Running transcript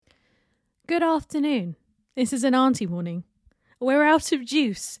Good afternoon. This is an auntie warning. We're out of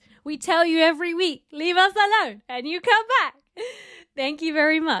juice. We tell you every week, leave us alone, and you come back. Thank you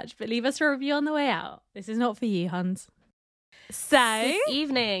very much, but leave us a review on the way out. This is not for you, Hans. So, Good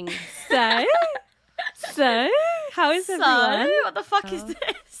evening. so, how is everyone? What the fuck is this?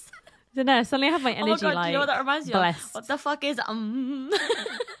 I don't know, suddenly I have my energy Oh my god, do you know what that reminds me blessed. of? What the fuck is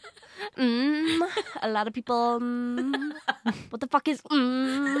a lot of people what the fuck is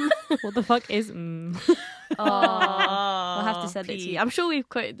What the fuck is Oh, I'll have to send it to you. I'm sure we've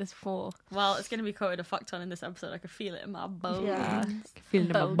quoted this before. Well, it's going to be quoted a fuck ton in this episode. I can feel it in my bones. Yeah. Feeling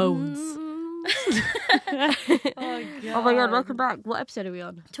in my bones. Oh my god, welcome back. What episode are we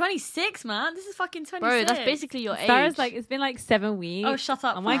on? 26, man. This is fucking 26. Bro, that's basically your age. Sarah's like, it's been like 7 weeks. Oh, shut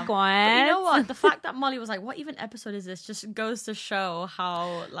up. Oh my fam. god. But you know what? The fact that Molly was like, what even episode is this? Just goes to show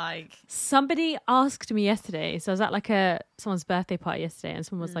how, like... Somebody asked me yesterday, so I was at like someone's birthday party yesterday, and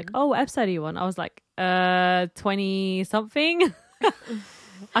someone was like, oh, what episode are you on? I was like, 20 something.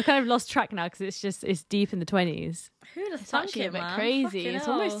 I kind of lost track now because it's deep in the 20s. Who'd have It's thunk actually it, a bit man? crazy. Fucking It's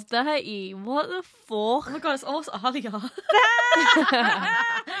hell. almost 30. What the fuck? Oh my god, it's almost Alia.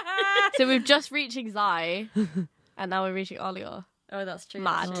 So we've just reaching Zai, and now we're reaching Alia. Oh, that's true.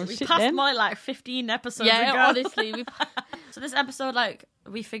 Mad. That's true. Oh, We shit, passed then. Molly like 15 episodes Yeah, ago. honestly, we So this episode, like,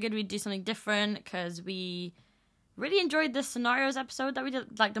 we figured we'd do something different because we really enjoyed the scenarios episode that we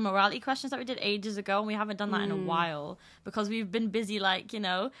did, like the morality questions that we did ages ago, and we haven't done that in a while because we've been busy, like, you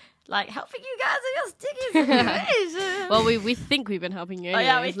know, like helping you guys with your sticky situations. well, we think we've been helping you. Oh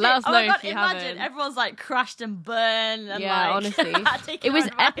Anyways. yeah, we Let us know oh my god, if you imagine haven't. everyone's like crashed and burned. And, Yeah, like, honestly, taking it was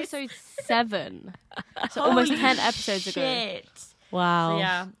our advice. episode 7, so almost Holy 10 episodes ago. shit. Wow. So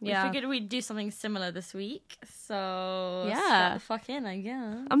yeah, Yeah. we figured we'd do something similar this week. So Yeah. start the fuck in, I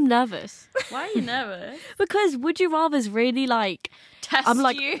guess. I'm nervous Why are you nervous? because Would You Rather's really like. Test I'm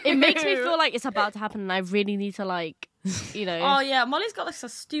like, you. it makes me feel like it's about to happen, and I really need to like, you know. Oh yeah, Molly's got like a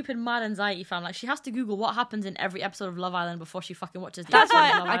stupid mad anxiety, fam. Like she has to Google what happens in every episode of Love Island before she fucking watches. The That's episode why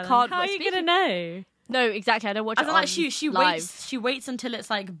of Love I Island. can't. How are you going to know? No, exactly. I don't watch As it in, on like she live. waits until it's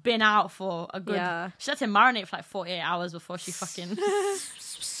like been out for a good. Yeah. She lets it marinate for like 48 hours before she fucking.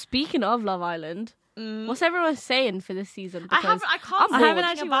 Speaking of Love Island, what's everyone saying for this season? I Because can't. I'm say bored. anything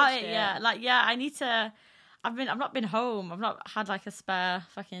actually about watched it it. yet. Like yeah, I need to. I've not been home. I've not had like a spare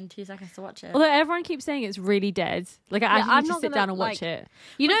fucking 2 seconds to watch it. Although everyone keeps saying it's really dead. Like, I actually I'm need to not sit gonna, down and watch like- it.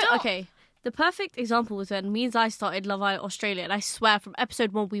 You know, don't- okay. The perfect example was when me and I started Love Island Australia, and I swear from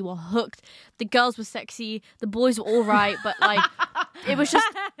episode 1 we were hooked. The girls were sexy, the boys were all right, but like it was just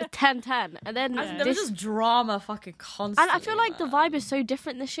a 10-10. And then There was this, just drama fucking constantly. and I feel like the man. vibe is so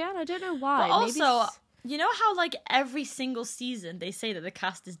different this year, and I don't know why. But Maybe also, it's- you know how like every single season they say that the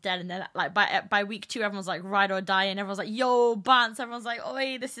cast is dead, and then like by week 2 everyone's like ride or die, and everyone's like yo Bance, everyone's like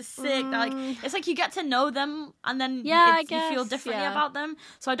oi this is sick. They're like it's like you get to know them, and then Yeah, I you feel guess, differently yeah. about them.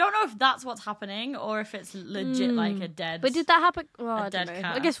 So I don't know if that's what's happening or if it's legit like a dead. but did that happen? Well, I dead don't know.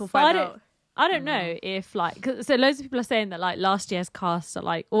 I cast. guess we'll But find out. I don't know if like, so loads of people are saying that like last year's cast are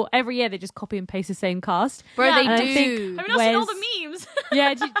like, or every year they just copy and paste the same cast. Bro, Yeah, they and I do. think- have you not seen all Wes- the memes?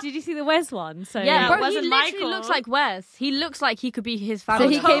 Yeah, did you see the Wes one? So Yeah, bro, Wes he and literally Michael. looks like Wes. He looks like he could be his So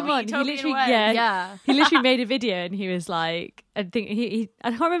family. he Toby- came on. Toby He and literally, Wes. Yeah. he literally made a video and he was like, I think he I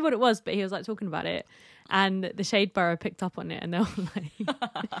can't remember what it was, but he was like talking about it, and the Shade Borough picked up on it, and they were like,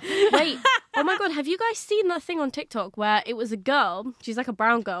 Wait, oh my god, have you guys seen that thing on TikTok where it was a girl, she's like a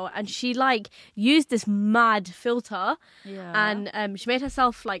brown girl, and she like used this mad filter Yeah. and she made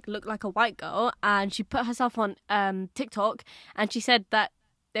herself like look like a white girl, and she put herself on TikTok, and she said that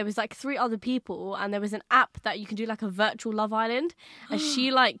there was like 3 other people, and there was an app that you can do like a virtual Love Island, and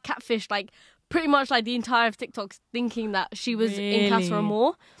she like catfished like pretty much like the entire of TikTok thinking that she was in Casa Really?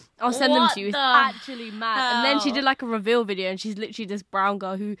 Amor. I'll send them What to you. It's the actually mad. And then she hell? did like a reveal video, and she's literally this brown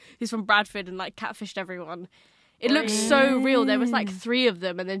girl who's from Bradford and like catfished everyone. It looks so real. There was like 3 of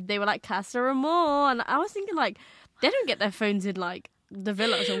them, and then they were like Casa Amor, and I was thinking like they don't get their phones in like the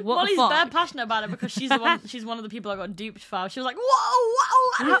villa. So what Molly's the bare fuck? passionate about it because she's the one. She's one of the people that got duped. Foul. She was like, whoa,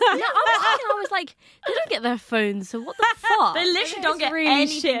 I, whoa. I was like, they don't get their phones. So what the fuck? They literally don't it's get really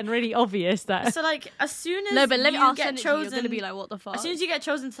anything. shit and really obvious that. So like, as soon as no, but let me you I'll get send it to you. You're chosen, gonna be like, what the fuck? as soon as you get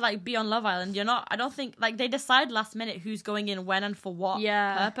chosen to like be on Love Island, you're not. I don't think like they decide last minute who's going in when and for what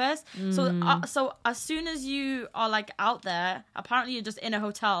purpose. So as soon as you are like out there, apparently you're just in a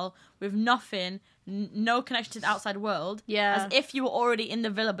hotel with nothing, no connection to the outside world. Yeah. as if you were already in the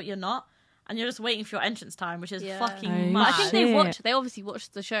villa, but you're not, and you're just waiting for your entrance time, which is Yeah. fucking Oh, mad. I think Shit. they obviously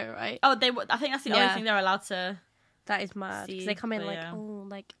watched the show, right? Oh, I think that's the only Yeah. thing they're allowed to. That is mad because See, they come in but like, yeah. oh,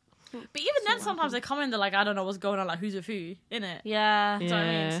 like But even then, sometimes they comment, they're like, I don't know what's going on, like, who's with who, innit? Yeah. Do you know what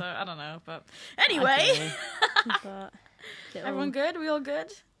I mean? So, I don't know. But anyway, But everyone good? We all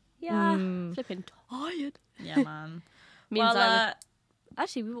good? Yeah. Flipping tired. Yeah, man. Me and Zyla- Well,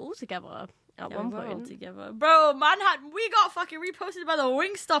 actually, we were all together at yeah, one we were all point. together. Bro, man, we got fucking reposted by the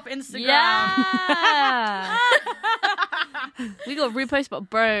Wingstop Instagram. Yeah. We got reposted, but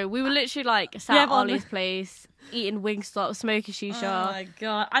bro, we were literally like sat Yeah, at but on the- Ollie's place, eating Wingstop, smoking shisha. Oh my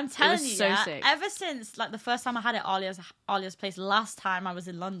god! I'm telling was you, so yeah, sick. ever since like the first time I had it at Alia's place last time I was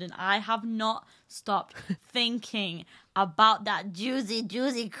in London, I have not stopped thinking about that juicy,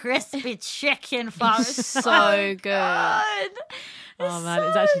 crispy chicken. Fam. It's so good. Oh man,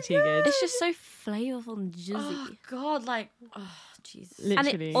 it's actually too good. It's just so flavorful and juicy. Oh god, like oh Jesus. And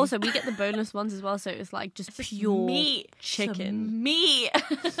Literally. it, also, we get the boneless ones as well, so it's like just pure meat, chicken. Some meat,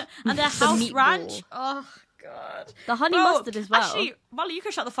 and their The house meatball. ranch. Oh god. The honey Bro, mustard as well. Actually, Molly, you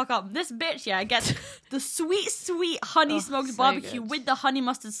can shut the fuck up. This bitch, yeah, gets the sweet honey smoked so barbecue good. with the honey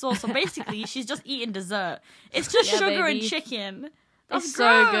mustard sauce. So basically, she's just eating dessert. It's just Yeah, sugar baby. and chicken. That's It's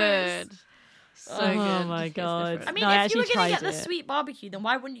gross. so good. So Oh good. my It's God. different. I mean, No, I if you were actually gonna get tried the it. sweet barbecue, then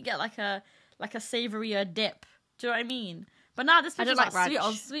why wouldn't you get like a savourier dip? Do you know what I mean? But now this I bitch don't is like like sweet on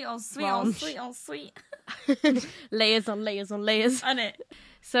ranch. sweet on sweet on Ranch. sweet on sweet. Layers on layers on layers. And it.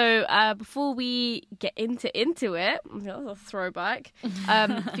 So before we get into it, that was a throwback.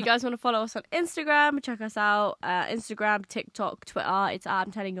 If you guys want to follow us on Instagram, check us out. Instagram, TikTok, Twitter. It's I'm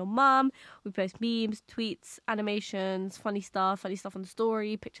Telling Your Mum. We post memes, tweets, animations, funny stuff on the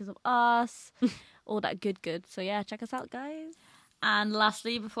story, pictures of us, all that good. So yeah, check us out, guys. And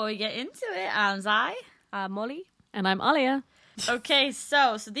lastly, before we get into it, I'm Zai. Molly. And I'm Alia. Okay,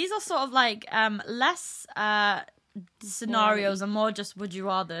 so these are sort of like less scenarios and more just would you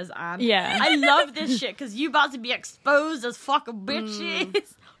rathers, and Yeah. I love this shit because you about to be exposed as fucking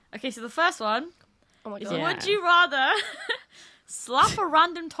bitches. Okay, so the first one Oh my is god. Yeah. would you rather slap a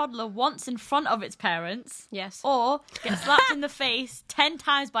random toddler once in front of its parents Yes. or get slapped in the face 10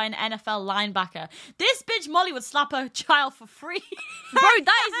 times by an NFL linebacker? This bitch Molly would slap her child for free. Bro,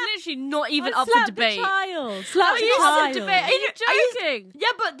 that is literally not even up for Slap debate. The child. Slap the you child. said debate. Are you joking? Yeah,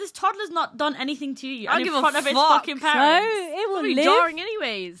 but this toddler's not done anything to you. I don't and in give a front of its fuck. fucking No, parents. it will Probably live. jarring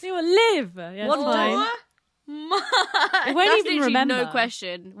anyways. It will live. Yeah, One it's door. fine. It won't That's even literally remember. no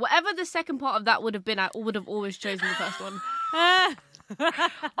question. Whatever the second part of that would have been, I would have always chosen the first one. Ah.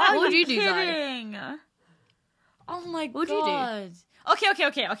 Are What would you do, Zai? kidding? Oh my What would you do? god.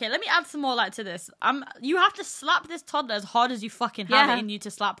 Okay. Let me add some more light to this. You have to slap this toddler as hard as you fucking have Yeah. it in you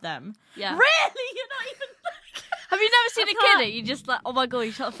to slap them. Yeah. Really? You're not even like... Have you never seen a can't. kid? You just like, oh my god,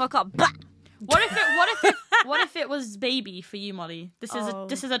 you shut the fuck up. Bah! What if it was baby for you, Molly? This Oh.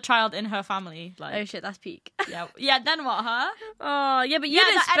 is a child in her family. Oh Like, shit, that's peak. yeah. Then what, huh? Oh yeah, but you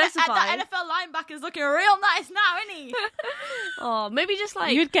didn't specify. That NFL linebacker's looking real nice now, isn't he? Oh, maybe just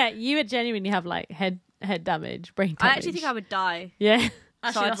like you would genuinely have like head damage, brain I damage. actually think I would die. Yeah.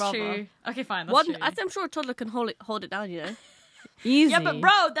 Actually, I'd that's rather. true. Okay, fine. That's One, true. I'm sure a toddler can hold it down. You know. Easy. Yeah, but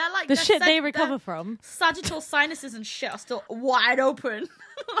bro, they're like the their shit they their recover from. sagittal sinuses and shit are still wide open.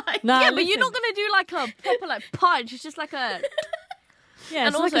 Like, Nah, Yeah, but you're listen. not gonna do like a proper like punch. It's just like a. Yeah, And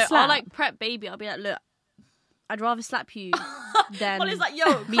it's also, like a slap. I'll like prep baby. I'll be like, look, I'd rather slap you than Molly's like, yo,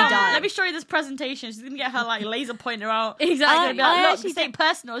 me come, die. let me show you this presentation. She's gonna get her like laser pointer out. Exactly. She's gonna be like, I look, actually this ain't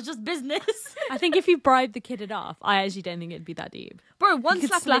personal. It's just business. I think if you bribe the kid enough, I actually don't think it'd be that deep. Bro, one could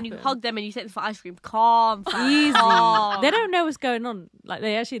slap and slap then you him. hug them and you take them for ice cream. Calm, fam. Easy. Calm. They don't know what's going on. Like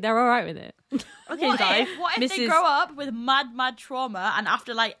they're all right with it. Okay, What guys. if they Mrs. grow up with mad trauma and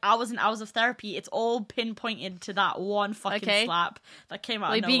after like hours and hours of therapy, it's all pinpointed to that one fucking Okay. slap that came out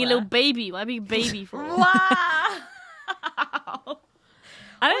Why of being a nowhere. little baby? Why being a baby for? Wow.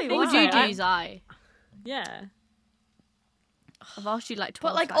 I don't What would so. you do, I- Zai? Yeah. I've asked you like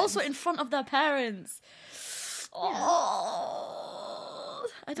 12 But like times. also in front of their parents. Oh,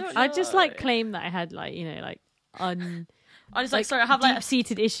 I don't know. I just like claim that I had like like I just like sorry, I have like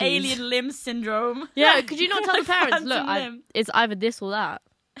deep-seated issues. alien limb syndrome. Yeah, could you not tell Like the parents? phantom Look, limb. it's either this or that.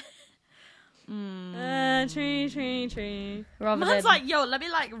 Tree. Rather Man's than like, yo, let me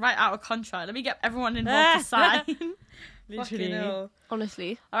like write out a contract. Let me get everyone involved to sign. Fucking Literally. hell.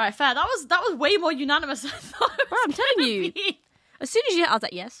 honestly. All right, fair. That was way more unanimous than I thought. it Bro, was I'm telling gonna you. be. As soon as I was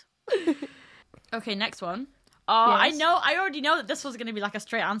like, yes. Okay, next one. Oh, Yes. I already know that this was going to be like a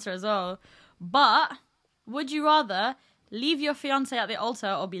straight answer as well. But would you rather leave your fiance at the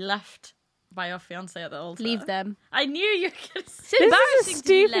altar or be left by your fiance at the altar? Leave them. I knew you were going to It's say This embarrassing is a to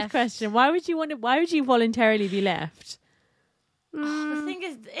be stupid left. question. Why would you voluntarily be left? The thing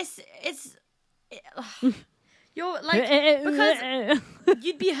is, it's You're like, because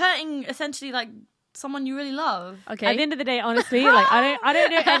you'd be hurting essentially like someone you really love. Okay. At the end of the day, honestly, like I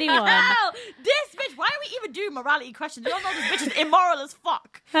don't know anyone. Hell, this bitch. Why are we even doing morality questions? We all know this bitch is immoral as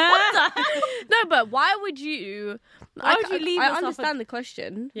fuck. What the hell? No, but why would you? Why would you leave I yourself understand the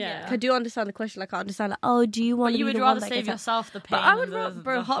question. Yeah. I do understand the question. Like, I understand. Like, oh, do you want? But you would rather save yourself the pain. But I would and the, rather,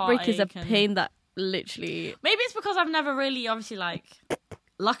 bro. the Heartbreak is a heartache and- pain that literally. Maybe it's because I've never really, obviously, like,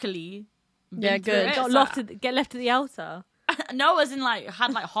 luckily. been Yeah, through good. it, Got so- get left at the altar. No, as in like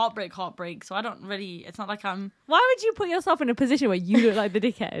had like heartbreak. So I don't really. It's not like I'm. Why would you put yourself in a position where you look like the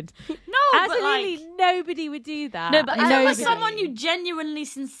dickhead? No, Absolutely but like. nobody would do that. No, but Except Nobody. for someone you genuinely,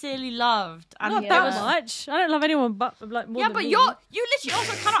 sincerely loved. And Not it that was- much. I don't love anyone but like more Yeah, than but me. you literally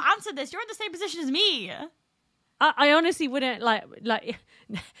also cannot answer this. You're in the same position as me. I honestly wouldn't like.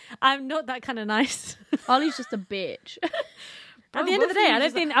 I'm not that kind of nice. Ollie's just a bitch. At the end of the day, I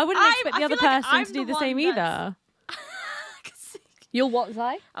don't think I wouldn't expect the other feel like person I'm to do the the same one that's- either. You're what,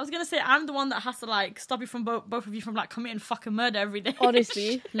 Zai? I was gonna say I'm the one that has to like stop you from both of you from like committing fucking murder every day.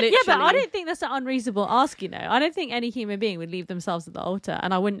 Honestly, literally. Yeah, but I don't think that's an unreasonable ask. You know, I don't think any human being would leave themselves at the altar,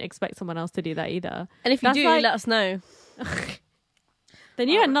 and I wouldn't expect someone else to do that either. And if you That's do, like- let us know. Then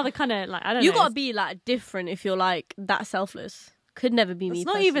you're another kind of like I don't You know. gotta be like different if you're like that selfless. Could never be me. It's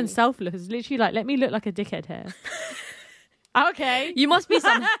not even personally. selfless. It's literally like let me look like a dickhead here. Okay. You must be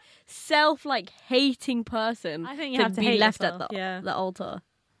some hating person. I think you to have to be hate left yourself, at the yeah. altar.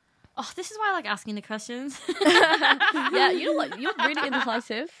 Oh, this is why I like asking the questions. Yeah, you know what? You're really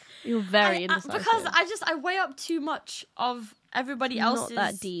indecisive. You're very indecisive. Because I weigh up too much of everybody not else's.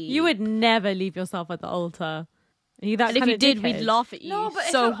 that deep. You would never leave yourself at the altar. Are you that And if kind you of did, dickhead? we'd laugh at you No, but if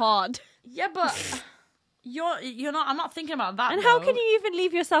so you're- hard. Yeah, but you're not. I'm not thinking about that. And how though. can you even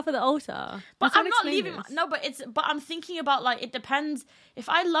leave yourself at the altar? But You can't I'm not explain leaving. this. No, but I'm thinking about like it depends. If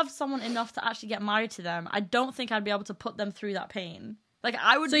I loved someone enough to actually get married to them, I don't think I'd be able to put them through that pain. Like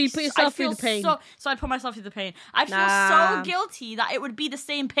I would. So you be- put yourself I'd feel through the pain. So I'd put myself through the pain. I'd feel Nah. so guilty that it would be the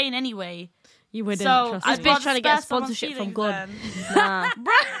same pain anyway. You wouldn't So trust I'd me. This bitch rather trying to get spare someone's sponsorship from feelings God. then. Nah.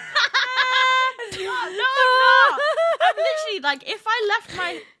 No, I'm literally like if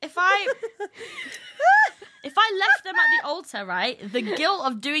I left them at the altar, right? The guilt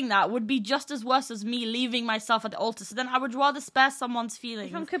of doing that would be just as worse as me leaving myself at the altar. So then I would rather spare someone's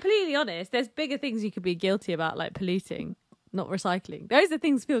feelings. If I'm completely honest, there's bigger things you could be guilty about, like polluting, not recycling. Those are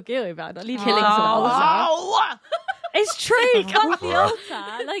things to feel guilty about, not leaving Killing yourself at the someone. altar. Oh, It's true. Come to the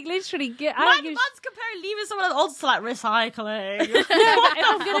altar. Like literally, I don't give a man's comparing leaving someone at the altar to like recycling. if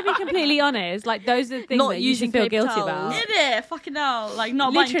I'm going to be completely honest, like those are the things Not that you should using feel paper guilty towels. about. Did it? Fucking hell. Like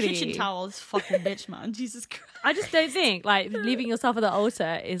not Literally. buying kitchen towels. Fucking bitch, man. Jesus Christ. I just don't think like leaving yourself at the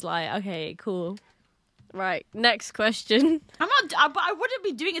altar is like okay, cool. Right. Next question. But I wouldn't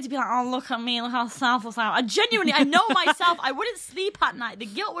be doing it to be like, oh, look at me, look how selfless I am. I know myself. I wouldn't sleep at night. The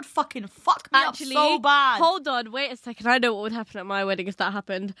guilt would fucking fuck me Actually, up so bad. hold on, wait a second. I know what would happen at my wedding if that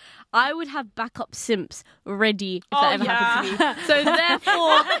happened. I would have backup simps ready if that ever happened to me. So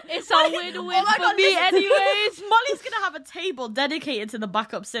therefore, it's a win-win for me listen to anyways. this. Molly's gonna have a table dedicated to the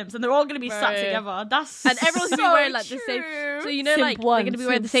backup Sims, and they're all gonna be sat Right. together. That's And everyone's gonna so be wearing like the same. true. So you know, Simp like one, they're gonna be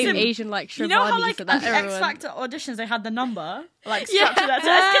wearing the simp same two. Asian like Shivani. You know how like so that X everyone. Factor auditions they had the number like strapped to that.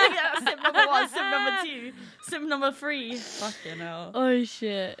 So it's gonna get simp number 1, simp number 2, simp number 3. Fucking hell. Oh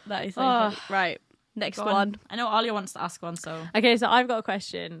shit, that is so Oh. funny. Right. Next Go one. on. I know Alia wants to ask one, so Okay, so I've got a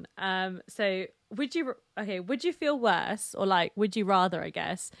question. So would you feel worse or like would you rather, I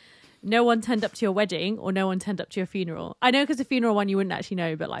guess, no one turned up to your wedding or no one turned up to your funeral? I know because the funeral one you wouldn't actually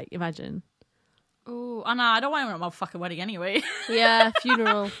know, but like imagine. ooh, I don't want anyone at my fucking wedding anyway. Yeah,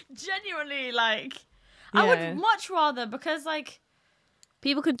 funeral. Genuinely, like I Yeah. would much rather because like.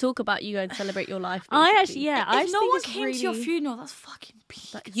 People can talk about you and celebrate your life. I basically. actually, yeah, I If just no think one it's came really... to your funeral, that's fucking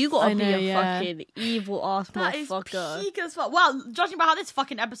peak. Like, you gotta I be know, a yeah. fucking evil ass That is motherfucker. peak as fuck. Well, judging by how this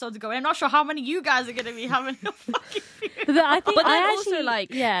fucking episode's going, I'm not sure how many you guys are gonna be having a fucking funeral. But I think But then I also, actually,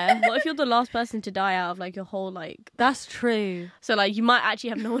 like, yeah, What if you're the last person to die out of like your whole like? that's true. So like you might actually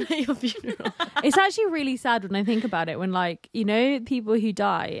have no one at your funeral. It's actually really sad when I think about it. When like people who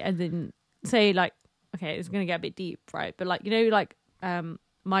die and then say like, okay, it's gonna get a bit deep, right? But like like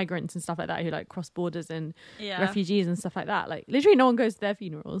migrants and stuff like that who like cross borders and Yeah. refugees and stuff like that. Like literally, no one goes to their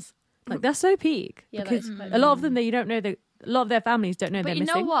funerals. Like that's so peak Yeah, that because is quite a lot of them that you don't know that a lot of their families don't know But they're you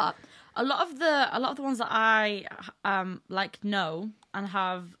know missing. what? A lot of the ones that I like know and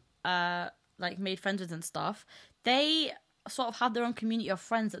have like made friends with and stuff, they sort of have their own community of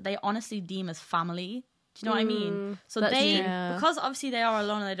friends that they honestly deem as family. Do Do you know what I mean? So that's they, true. because obviously they are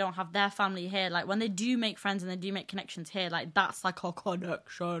alone and they don't have their family here, like when they do make friends and they do make connections here, like that's like a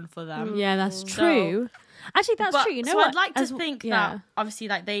connection for them. Yeah, that's true. Actually, that's But- true. You know so what? I'd like to As- think yeah. that obviously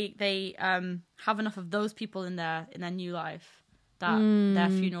like they have enough of those people in their new life that their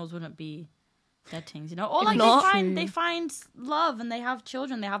funerals wouldn't be dead things, you know? Or like not- they find love and they have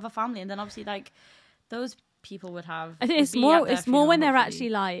children, they have a family, and then obviously like those people would have. I think would it's be more. at their It's more when funeral, they're hopefully. actually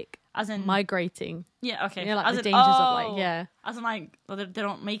like as in migrating. yeah, okay, You know, like as the in, dangers of like as in like well, they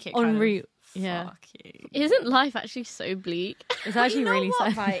don't make it en kind of. route. Yeah, Fuck you. Isn't life actually so bleak? it's actually You know really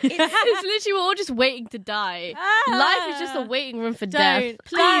what, sad. right? It's literally we're all just waiting to die. Life is just a waiting room for death. Don't.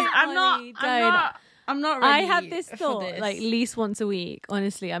 Please, Don't, I'm not. Ollie, I'm not I ready. have this for thought this. like at least once a week.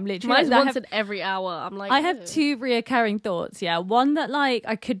 Honestly, I'm literally. Mine's I once have, in every hour. I'm like, I have "Ugh." 2 reoccurring thoughts. Yeah, one that like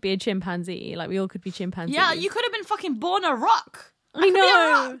I could be a chimpanzee. Like we all could be chimpanzees. Yeah, you could have been fucking born a rock. I could be a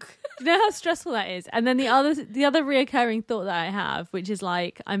know. rock. Do you know how stressful that is? And then the other reoccurring thought that I have, which is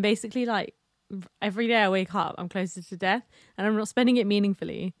like I'm basically like every day I wake up, I'm closer to death, and I'm not spending it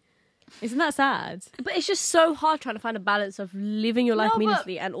meaningfully. Isn't that sad? But it's just so hard trying to find a balance of living your life No, but-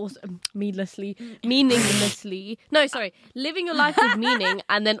 meaninglessly and also meaninglessly. No, sorry, living your life with meaning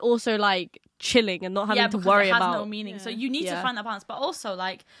and then also like chilling and not having to because worry it has about. no meaning. So you need to Yeah. find that balance. But also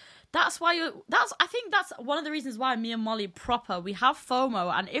like that's why I think that's one of the reasons why me and Molly we have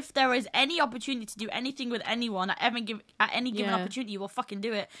FOMO, and if there is any opportunity to do anything with anyone at any given Yeah. opportunity, we'll fucking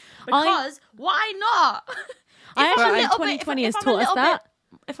do it. Because why not? If I'm a little bit- 2020 if has I'm a taught us little that. bit-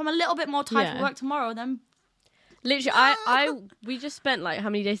 if I'm a little bit more tired Yeah. for work tomorrow, then Literally, we just spent like how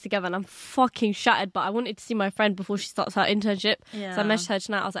many days together, and I'm fucking shattered. But I wanted to see my friend before she starts her internship. Yeah. So I messaged her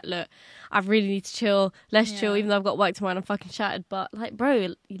tonight. I was like, "Look, I really need to chill. Let's chill, Yeah. even though I've got work tomorrow and I'm fucking shattered." But like, bro,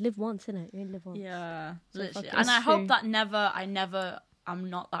 you live once, innit? You only live once. yeah, So literally. fuck it. And I That's hope true. that I'm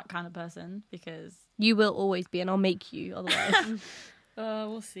not that kind of person because You will always be, and I'll make you. Otherwise,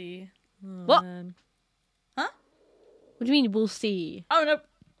 we'll see. What? Man. what do you mean? We'll see. Oh no.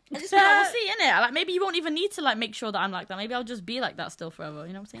 I just mean, like, we'll see, innit? Like maybe you won't even need to like make sure that I'm like that. Maybe I'll just be like that still forever.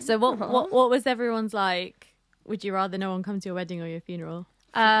 You know what I'm saying? So what was everyone's like? Would you rather no one come to your wedding or your funeral?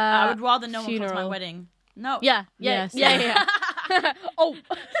 I would rather no one come to my funeral. wedding. No. Yeah, Yes. yeah. Oh,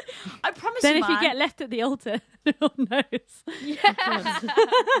 I promise Then you, if you man. get left at the altar, no one knows.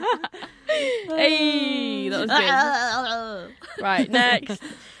 hey, that was good. Right, next.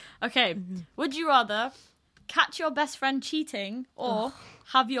 Okay. Would you rather catch your best friend cheating or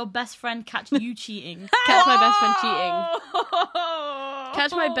have your best friend catch you cheating? Catch my best friend cheating. cheating.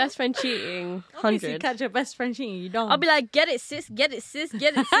 Catch my best friend cheating. Obviously, 100. catch your best friend cheating. You don't. I'll be like, get it, sis, get it, sis,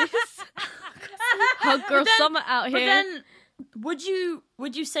 get it, sis. Hot girl summer out here. But then,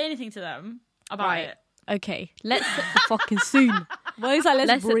 would you say anything to them about Right. it? Okay, let's set the fucking scene. well, he's like, let's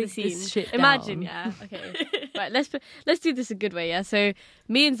Let's set the break scene. this shit Imagine, down. yeah. Okay, right. Let's do this a good way. Yeah. So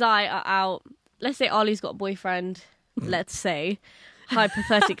me and Zai are out. Let's say Ollie's got a boyfriend. Let's say,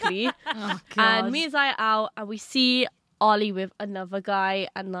 hypothetically, Oh and me and Zai are out, and we see Ollie with another guy,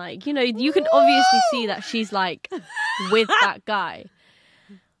 and like you can obviously see that she's like with that guy.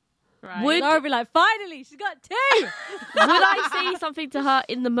 Right. Would Laura would be like, finally, she's got 2. Would I say something to her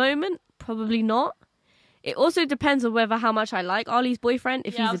in the moment? Probably not. It also depends on how much I like Ollie's boyfriend.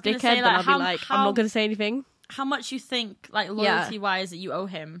 If Yeah, I he's was a gonna dickhead, say, then like, I'll be how- like, I'm how- not going to say anything. How much you think, like loyalty wise, that you owe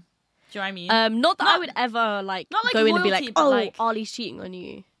him? Do you know what I mean? Not that I Not- would ever like not like go in and be loyalty, like, but oh, like- Ollie's cheating on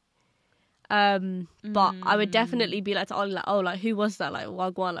you. But I would definitely be like to Ollie, like, oh, like who was that? Like,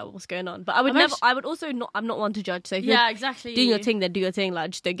 wagwan, like what's going on? But I would I'm never. actually- I would also not. I'm not one to judge. So if Yeah, you're exactly. doing your thing, then do your thing.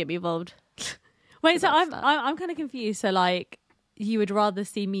 Like, just don't get me involved. Wait, so That's I'm kind of confused. So like, you would rather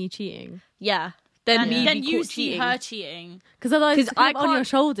see me cheating Yeah. Then me Then be you caught see cheating. her cheating. because otherwise 'Cause it's kind I of on your can't-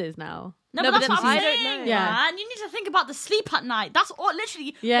 shoulders now. No, No, but but that's then what I'm I don't saying, know. Yeah. man. You need to think about the sleep at night. That's all.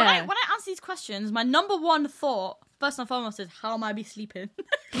 Literally, Yeah. when I answer these questions, my number one thought, first and foremost, is how am I be sleeping?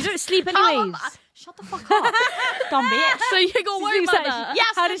 You don't sleep How am anyways. I- Shut the fuck up, dumb bitch. So you ain't gonna worry sleeps about at- that.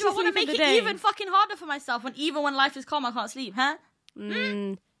 Yes, How how does do I she want to sleep in make the it day? even fucking harder for myself when life is calm, I can't sleep, huh?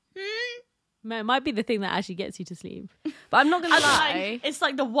 Mm. It might be the thing that actually gets you to sleep. But I'm not gonna And, lie. like, it's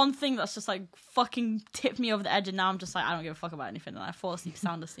like the one thing that's just like fucking tipped me over the edge, and now I'm just like I don't give a fuck about anything, and I fall asleep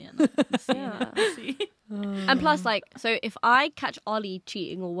soundlessly. And see. And plus, like, so if I catch Ollie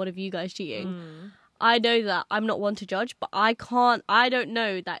cheating or one of you guys cheating, I know that I'm not one to judge, but I don't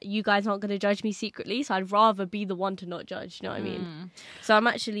know that you guys aren't going to judge me secretly, so I'd rather be the one to not judge, you know what I mean? So I'm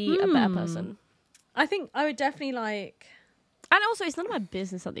actually a better person. I think I would definitely like. And also, it's none of my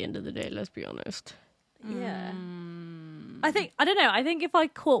business at the end of the day, let's be honest. Yeah. I don't know. I think if I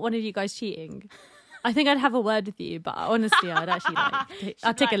caught one of you guys cheating, I think I'd have a word with you. But honestly, I'd actually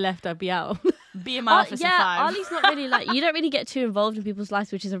I'd take a left. I'd be out. be in my office at 5. Ali's not really like, you don't really get too involved in people's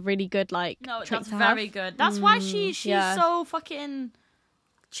lives, which is a really good like No, trait that's to very have. good. That's why she's yeah. so fucking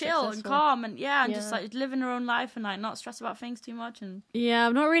chill and Successful. calm and and just Yeah. like living her own life and like not stress about things too much. And Yeah,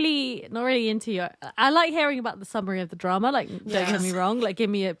 I'm not really into you. I like hearing about the summary of the drama. Like, don't get me wrong. Like, give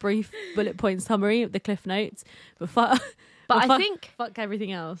me a brief bullet point summary of the cliff notes. But fuck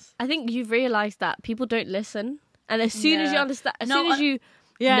everything else. I think you've realised that people don't listen, and as soon as you understand, as soon as you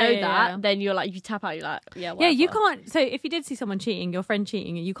Yeah, know yeah, that, yeah. then you're like, you tap out, you're like, yeah, Yeah, you whatever. can't. So if you did see someone cheating, your friend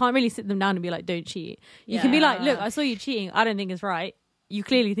cheating, you can't really sit them down and be like, "Don't cheat." You can be like, Yeah. "Look, I saw you cheating. I don't think it's right. You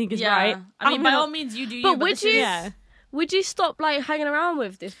clearly think it's yeah, right." I mean, I'm by gonna- all means, you do you. But would this you- is- yeah, Would you stop like hanging around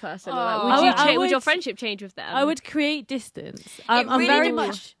with this person? Or, like, Oh. would you I change? Would your would- friendship change with them? I would create distance. I'm really very depends-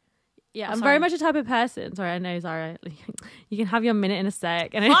 much. Yeah, Oh, I'm sorry. very much a type of person. Sorry, I know, Zara. You can have your minute in a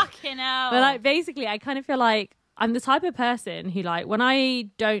sec. And Fucking hell. But like, basically, I kind of feel like I'm the type of person who, like, when I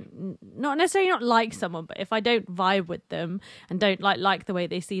don't, not necessarily not like someone, but if I don't vibe with them and don't like the way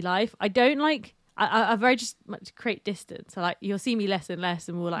they see life, I don't like. I very just much create distance. So like, you'll see me less and less,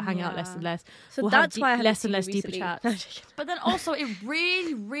 and we'll like hang out less and less. So We'll have that's why I less haven't and seen less you deeper recently. chats. But then also, it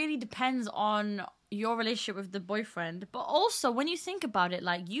really, really depends on your relationship with the boyfriend. But also, when you think about it,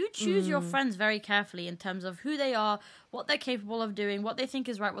 like, you choose your friends very carefully in terms of who they are, what they're capable of doing, what they think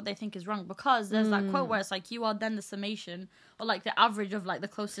is right, what they think is wrong. Because there's that quote where it's like, you are then the summation or like the average of like the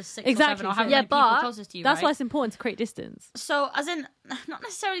closest 6 Exactly. or 7 or however Yeah, many people but closest to you. That's right? why it's important to create distance. So, as in, not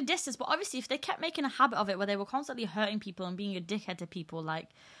necessarily distance, but obviously, if they kept making a habit of it where they were constantly hurting people and being a dickhead to people, like,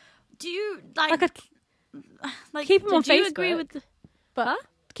 do you Like, like keep them on Do you Facebook. agree with? but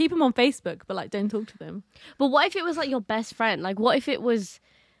keep them on Facebook, but like, don't talk to them. But what if it was like your best friend? Like, what if it was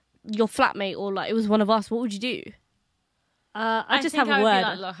your flatmate or like it was one of us? What would you do? I just think have a would word. Be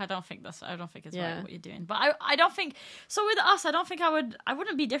like, look, I don't think it's Yeah. right what you're doing. But I don't think so. With us, I don't think I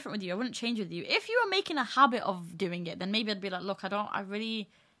wouldn't be different with you. I wouldn't change with you. If you were making a habit of doing it, then maybe I'd be like, look,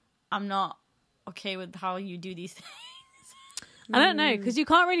 I'm not okay with how you do these things. I don't know, because you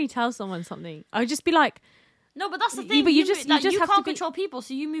can't really tell someone something. I would just be like, No, but that's the Yeah, thing. but you you just- like, you just you have can't to be- control people,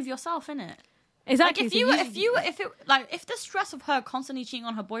 so you move yourself in it. exactly. Like so if the stress of her constantly cheating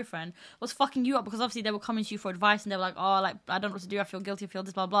on her boyfriend was fucking you up, because obviously they were coming to you for advice and they were like, oh, like, I don't know what to do, I feel guilty, I feel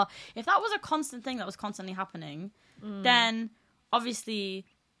this, blah blah. If that was a constant thing that was constantly happening, then obviously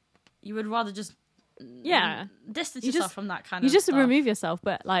you would rather just yeah, distance You yourself just- from that kind you of just stuff. remove yourself.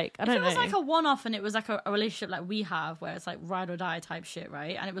 But like, I If don't it know. was like a one-off and it was like a relationship like we have, where it's like ride or die type shit,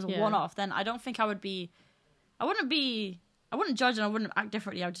 right? And it was a Yeah. one-off, then I don't think I wouldn't judge and I wouldn't act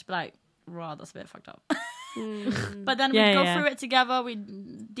differently. I would just be like, raw, that's a bit fucked up. But then Yeah, we'd go yeah. through it together,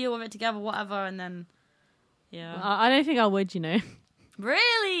 we'd deal with it together, whatever, and then yeah. I don't think I would. You know,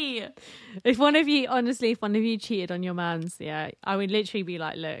 Really? if one of you cheated on your man's, yeah, I would literally be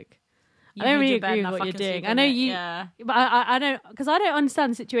like, look. I don't really agree with what you're doing. I know you, Yeah. but I don't, because I don't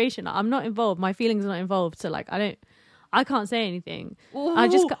understand the situation. I'm not involved. My feelings are not involved. So like, I can't say anything. I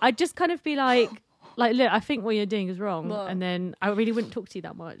just kind of be like, look, I think what you're doing is wrong, What? and then I really wouldn't talk to you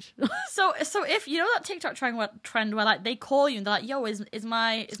that much. So if you know that TikTok trend where like they call you and they're like, yo, is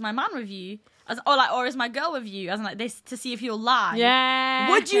my man with you? Or is my girl with you? As in, like, this to see if you'll lie.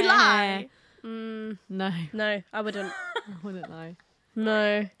 Yeah. Would you lie? No, No, I wouldn't. I wouldn't lie.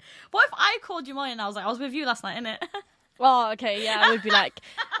 No. What if I called you Molly and I was like, I was with you last night, innit? Oh, okay, yeah, I would be like,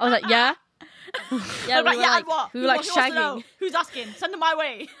 I was like, yeah. Yeah, I'm like, yeah, and what? we Who were like wants to know? shagging. Who's asking? Send them my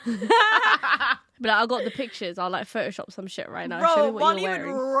way. But like, I got the pictures. I'll like Photoshop some shit right now. Show Bro, me what Molly you're would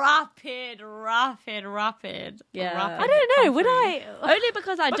wearing. rapid. Yeah. rapid I don't know. Would come I? Only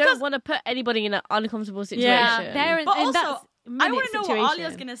because I Because- don't want to put anybody in an uncomfortable situation. Yeah, there. But and also, that's I want to know what situation.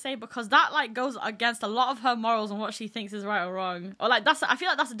 Alia's gonna say, because that like goes against a lot of her morals and what she thinks is right or wrong. Or like I feel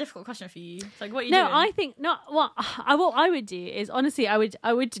like that's a difficult question for you. It's like, what are you No, doing? I think not. What I would do is, honestly, I would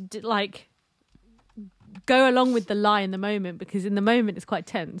like go along with the lie in the moment, because in the moment it's quite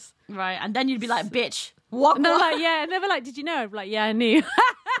tense. Right, and then you'd be like, bitch, what? And they're what? like, yeah, and they're like, did you know? I'd be like, yeah, I knew.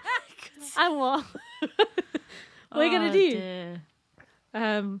 And what? What are you gonna Oh, do? dear.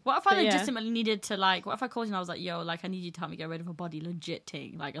 What if I but yeah. legitimately needed to, like, what if I called you and I was like, yo, like, I need you to help me get rid of a body, legit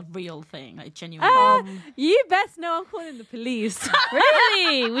thing, like a real thing, like genuine. You best know I'm calling the police.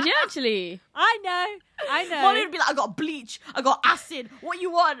 Really? Would you actually? I know. Molly would be like, I got bleach, I got acid, what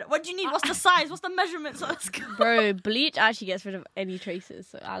you want? What do you need? What's the size? What's the measurements? Let's go. Bro, bleach actually gets rid of any traces.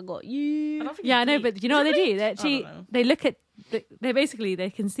 So I got you. Yeah, I know, but you know what they do? They actually know. they look at they basically they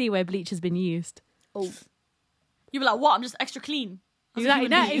can see where bleach has been used. Oh, You'd be like, what? I'm just extra clean. As a Exactly.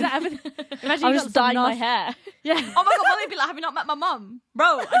 human No, being. exactly. Imagine I'm you just got some dyeing my nasty- hair. Yeah. Oh my god, Molly would be like, have you not met my mum?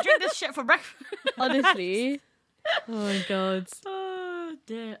 Bro, I drink this shit for breakfast. Honestly. Oh my god. Oh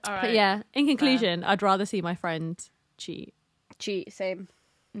dear. All right. But yeah, in conclusion, I'd rather see my friend cheat. Cheat, same.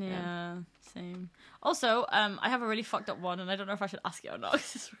 Yeah, same. Also, I have a really fucked up one, and I don't know if I should ask it or not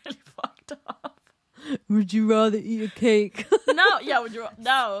because it's really fucked up. Would you rather eat a cake? No, yeah,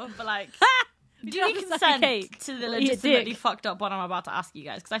 no, but like, do you you rather suck a consent cake to the or eat a legitimately dick? fucked up one I'm about to ask you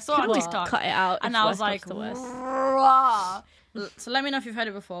guys? Because I saw it on Well, TikTok, cut it out. and if I worse was like, comes to worse. "Rah." So let me know if you've heard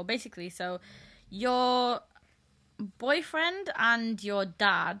it before. Basically, so your boyfriend and your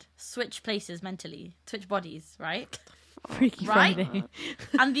dad switch places mentally, switch bodies, right? Freaky Right? Friday.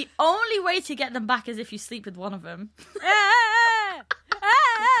 And the only way to get them back is if you sleep with one of them.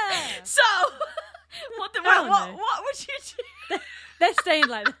 So, what would you do? They're staying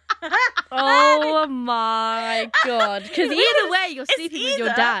like that. Oh my god! Because either way, you're sleeping with your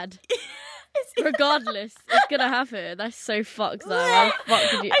either- dad. Regardless, it's gonna happen. That's so fucked though. Why the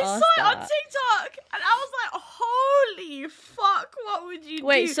fuck did you I ask saw it on that? TikTok and I was like, holy fuck, what would you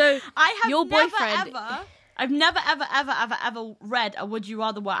Wait, do? so I have your boyfriend- I've never, ever read a would you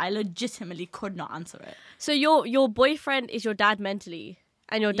rather where I legitimately could not answer it. So your boyfriend is your dad mentally,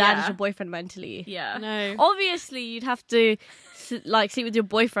 and your dad is Yeah. your boyfriend mentally. Yeah. No. Obviously, you'd have to sleep with your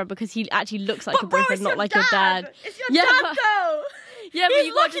boyfriend because he actually looks like But your bro, boyfriend, it's not your like your dad. It's your Yeah, dad but- though. Yeah, but He's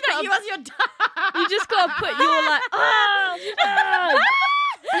you got looking at you as your dad. you just gotta put your like, oh, dad.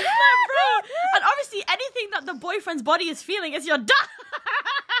 Like, bro. And obviously anything that the boyfriend's body is feeling is your dad.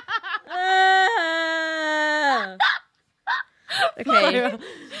 Okay.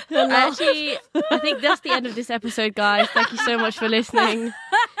 Actually, I think that's the end of this episode, guys. Thank you so much for listening.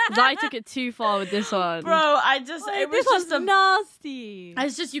 I took it too far with this one. Bro, it was This just one's nasty.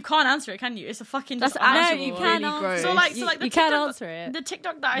 it's just you can't answer it, can you? It's a fucking That's just actually No, you really can't answer gross. it. So like the you can't TikTok- answer it. The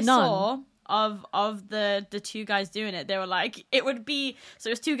TikTok that I None. saw of the two guys doing it, they were like, it would be, so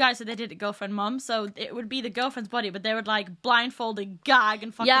it was two guys, so they did it girlfriend mum, so it would be the girlfriend's body, but they would like blindfolded gag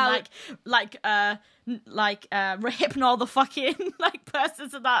and fucking Yeah. hypnol the fucking like person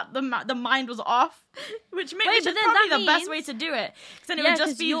so that the mind was off, which Wait, is but then probably that the best means- way to do it, because then it Yeah, would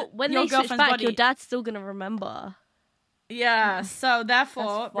just 'cause be when your they switch girlfriend's back, body. your dad's still gonna remember. Yeah, so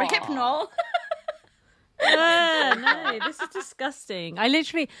therefore That's hypnol. No, this is disgusting. I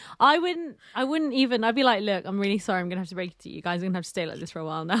wouldn't even. I'd be like, look, I'm really sorry. I'm gonna have to break it to you guys. I'm gonna have to stay like this for a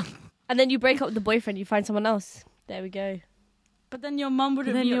while now. And then you break up with the boyfriend, you find someone else. There we go. But then your mum would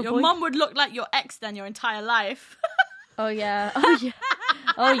But then your your boy- mum would look like your ex then your entire life. Oh yeah. Oh yeah.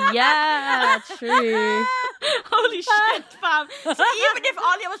 Oh yeah. True. Holy shit, fam. So even if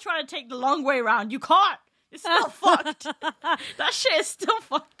Alia was trying to take the long way around, you can't. It's still fucked. That shit is still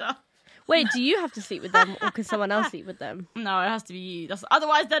fucked up. Wait, do you have to sleep with them, or can someone else sleep with them? No, it has to be you.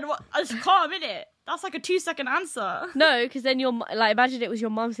 Otherwise, then what? I just can't, innit? That's like a 2-second answer. No, because then imagine it was your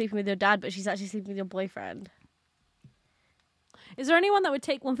mum sleeping with your dad, but she's actually sleeping with your boyfriend. Is there anyone that would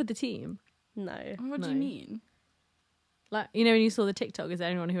take one for the team? No. What do you No. mean? Like, you know, when you saw the TikTok, is there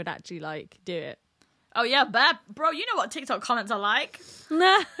anyone who would actually like do it? Oh yeah, bro, you know what TikTok comments are like.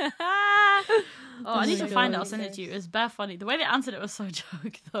 No. Oh, I need my to find it. I'll God. send it to you. It was bare funny. The way they answered it was so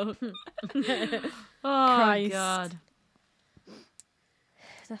joke, though. Oh, Christ. God.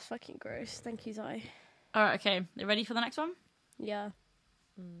 That's fucking gross. Thank you, Zai. All right, okay. You ready for the next one? Yeah.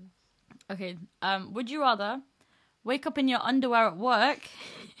 Okay. Would you rather wake up in your underwear at work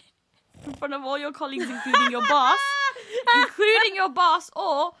in front of all your colleagues, including your boss,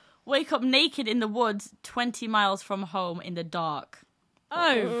 or wake up naked in the woods 20 miles from home in the dark? Oh,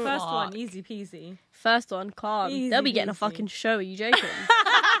 Oh, first fuck. one, easy peasy. First one, calm. Easy They'll be getting a peasy. fucking show. Are you joking?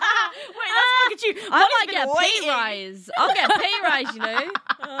 Wait, let's look at you. I Molly's might been get a waiting. pay rise. I'll get a pay rise, you know.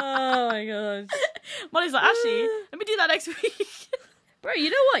 Oh my god. Molly's like, actually, let me do that next week. Bro, you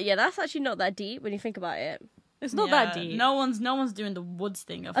know what? Yeah, that's actually not that deep when you think about it. It's not that deep. No one's doing the woods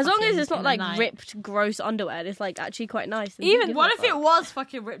thing. As long as it's not in the like night. ripped, gross underwear, it's like actually quite nice. And Even- you What give if a it fuck. was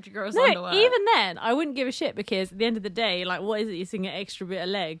fucking ripped gross No, underwear? even then, I wouldn't give a shit because at the end of the day, like, what is it? You're seeing an extra bit of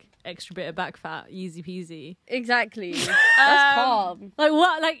leg, extra bit of back fat, easy peasy. Exactly. That's calm. Like,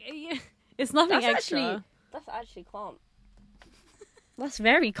 what? Like, it's nothing That's extra. That's actually calm. That's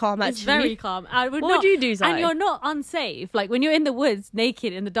very calm, actually. It's very calm. I would What not, would you do, Zai? And you're not unsafe. Like, when you're in the woods,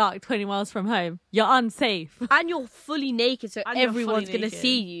 naked in the dark, 20 miles from home, you're unsafe. And you're fully naked, so And you're everyone's fully going to naked.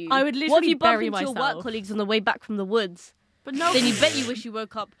 see you. I would What if literally you bump bury into your myself. work colleagues on the way back from the woods? But no. Then you bet you wish you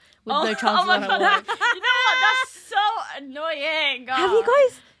woke up with Oh, no chance oh my of God. work. You know what? That's so annoying. Have you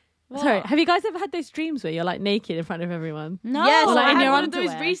guys... What? Sorry, have you guys ever had those dreams where you're, like, naked in front of everyone? No. Yes, Or, like, I in had your one of those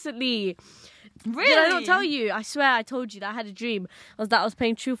underwear. recently. Really? Did I not tell you? I swear I told you that I had a dream. I was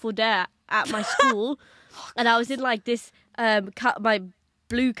playing Truth or Dare at my school, and I was in like this my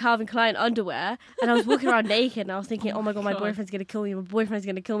blue Calvin Klein underwear, and I was walking around naked, and I was thinking, oh my god, my boyfriend's gonna kill me. My boyfriend's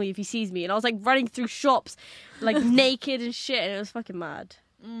gonna kill me if he sees me. And I was like running through shops, like naked and shit, and it was fucking mad.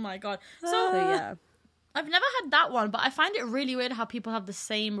 Oh my god. So yeah. I've never had that one, but I find it really weird how people have the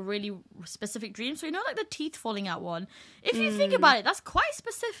same really specific dreams. So, you know, like the teeth falling out one. If you think about it, that's quite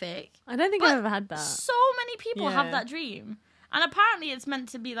specific. I don't think I've ever had that. So many people have that dream. And apparently it's meant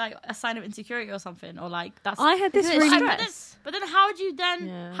to be like a sign of insecurity or something. Or like that's... I had this really... But then how do you then...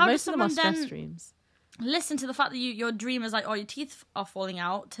 Yeah. How Most does of them are someone stress then dreams. listen to the fact that your dream is like, oh, your teeth are falling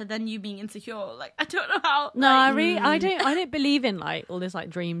out, to then you being insecure? Like, I don't know how... No, like, I don't believe in like all this like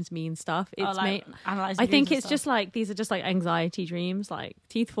dreams mean stuff. It's like, I think it's just like these are just like anxiety dreams, like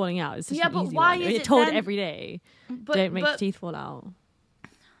teeth falling out. It's just an but easy why one. is You're it told then... every day, But, don't make your teeth fall out.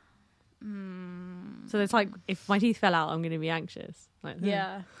 So it's like if my teeth fell out, I'm going to be anxious. Like,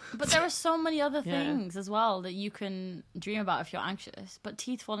 Yeah. But there are so many other Yeah. things as well that you can dream about if you're anxious. But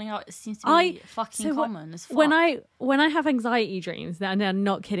teeth falling out, it seems to be fucking so common as fuck. when I have anxiety dreams, and they're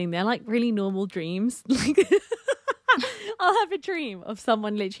not kidding, they're like really normal dreams. Like I'll have a dream of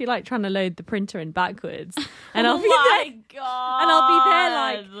someone literally like trying to load the printer in backwards, and I'll be there, god! and I'll be there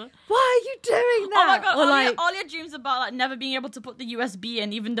like, why are you doing that? Oh my god! Or like, all your dreams about like never being able to put the USB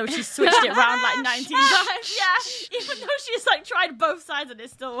in, even though she switched it around like 19 times. Yeah, even though she's like tried both sides and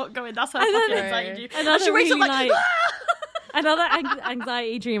it's still not going. That's her fucking anxiety dream. And Another she wakes up really like. Another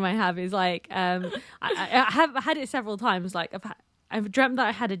anxiety dream I have is like I have had it several times. Like I've dreamt that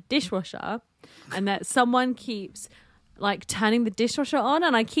I had a dishwasher, and that someone keeps like turning the dishwasher on,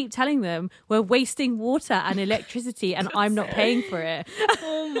 and I keep telling them we're wasting water and electricity, and I'm not paying for it.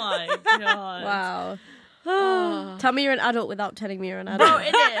 Oh my god! Wow. Tell me you're an adult without telling me you're an adult. Bro,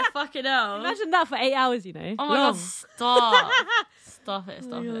 innit? Fucking hell. Imagine that for 8 hours, you know. Oh my god! Stop! Stop it!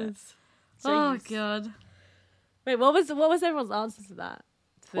 Stop it! Oh Jeez. god! Wait, what was everyone's answer to that?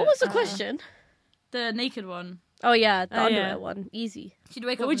 What was the question? The naked one. Oh yeah, the Oh, underwear yeah. one. Easy. She'd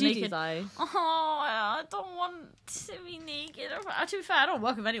wake What up would you naked. do, Zai? Oh, I don't want to be naked. To be fair, I don't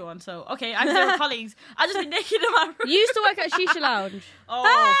work with anyone, so okay, I have 0 colleagues. I'll just be naked in my room. You used to work at Shisha Lounge.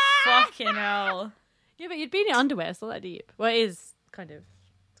 Oh, fucking hell. Yeah, but you'd be in your underwear. It's not that deep. Well, it is kind of.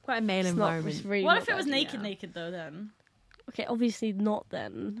 It's quite a male environment. It's really What not if it was that, naked, yeah. naked though, then? Okay, obviously not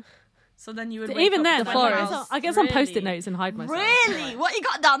then. So then you would So wake even up then, to the like, forest. I guess on post-it notes and hide myself. Really? What you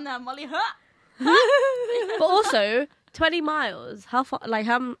got down there, Molly? Huh? But also, 20 miles. How far? Like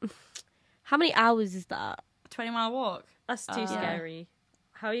how many hours is that? 20-mile walk. That's too scary.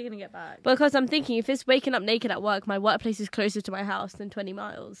 How are you going to get back? Because I'm thinking, if it's waking up naked at work, my workplace is closer to my house than 20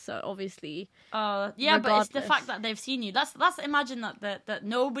 miles. So obviously, Yeah, but it's the regardless. fact that they've seen you. That's imagine that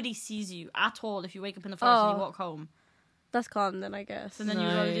nobody sees you at all if you wake up in the forest and you walk home. that's calm then, I guess. So then you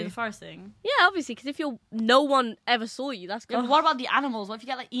rather do the forest thing. Yeah, obviously, because if no one ever saw you, that's Yeah, calm. but what about the animals? What if you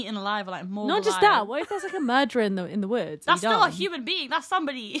get like eaten alive or like mauled Not just alive? that. What if there's like a murderer in the woods? That's Are you still a done? human being. That's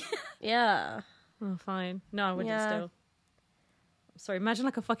somebody. Yeah. Oh, fine. No, I wouldn't Yeah. still. Sorry, imagine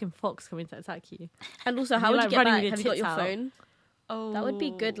like a fucking fox coming to attack you. And also, And how you're, would like, you get running back? with your Have you got tits your out. phone? Oh, That would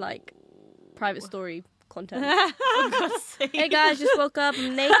be good, like, private story content. For God's sake. Hey guys, just woke up,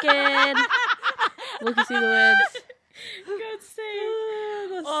 I'm naked. Walking through the woods. For God's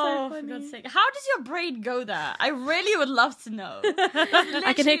sake. That's Oh, for God's sake. How does your brain go there? I really would love to know.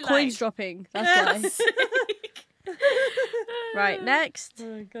 I can hear coins dropping. That's why. Right, next. Oh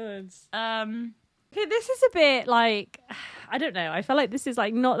my god. Um, Okay, this is a bit like I don't know. I feel like this is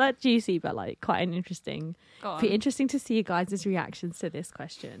like not that juicy, but like quite an interesting. go on. Be interesting to see you guys' reactions to this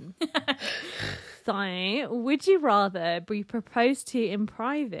question. So, would you rather be proposed to in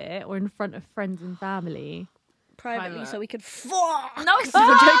private or in front of friends and family? Privately, Private. so we could fuck. No,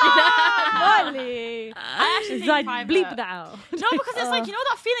 Finally, I actually think like private. bleep that out. No, because it's like, you know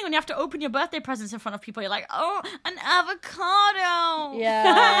that feeling when you have to open your birthday presents in front of people? You're like, oh, an avocado.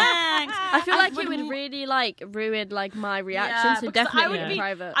 Yeah. Thanks. I feel like it would really like ruin like my reaction. So because definitely would in be-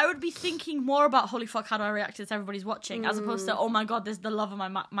 private. I would be thinking more about, holy fuck, how do I react to this? Everybody's watching, as opposed to, oh my god, this is the love of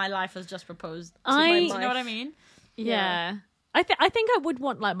my life has just proposed to I- my Do you know what I mean? Yeah, I think I would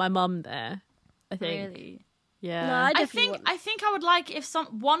want like my mum there. I think. Really? Yeah. No, I definitely think wouldn't. I think I would like if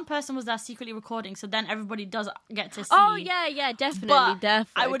one person was there secretly recording, so then everybody does get to see. Oh yeah, definitely, But definitely.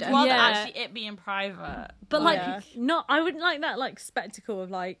 I would definitely. rather Yeah. actually it be in private. But like, Yeah. not. I wouldn't like that like spectacle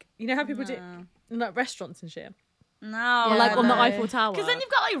of like you know how people do in like restaurants and shit, No, or like on the no. Eiffel Tower. because then you've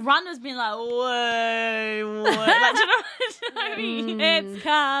got like randoms being like, wait, what? Like, do you know what I mean? It's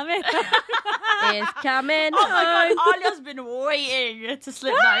coming. It's coming. Oh my god, Alia's been waiting to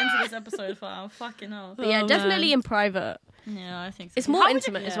slip that into this episode for fucking hell. But yeah, Oh, definitely man. in private. Yeah, I think so. It's more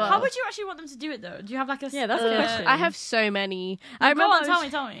intimate as well. How would you actually want them to do it though? Do you have like a Yeah, that's a question. I have so many. I I remember. remember.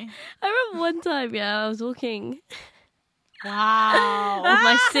 Tell me. I remember one time. Yeah, I was walking Wow. with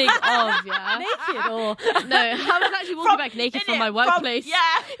my cig off. Yeah. Naked or No, I was actually walking back naked from my workplace.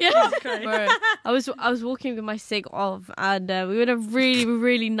 Yeah. Bro, I was walking with my cig off, and we were in a really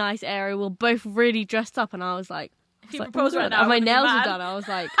really nice area. We were both really dressed up, and I was like, If you like, propose oh my right God. now, And my I'm gonna be nails were mad. done. I was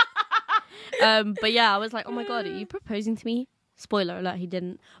like, but yeah, I was like, oh my God, are you proposing to me? Spoiler alert, he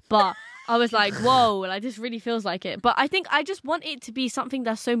didn't. But I was like, whoa, like this really feels like it. But I think I just want it to be something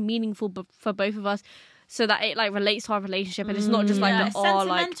that's so meaningful for both of us, so that it like relates to our relationship, and it's not just like Yeah, the like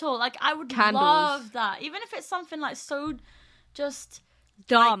sentimental. Like I would candles. love that, even if it's something like so just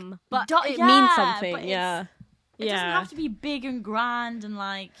dumb, but it yeah, means but something. it's- Yeah, It doesn't have to be big and grand and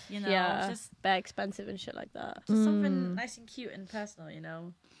like yeah, just they're expensive and shit like that. something nice and cute and personal.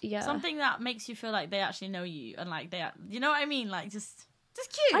 Yeah, Something that makes you feel like they actually know you and like they, you know what I mean? Like just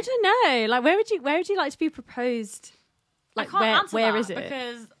cute. I don't know. Like, where would you like to be proposed? Like, I can't answer where that is it?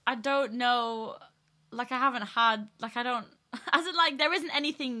 because I don't know. Like I haven't had like I don't as in like there isn't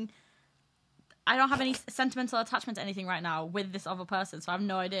anything. I don't have any sentimental attachment to anything right now with this other person, so I have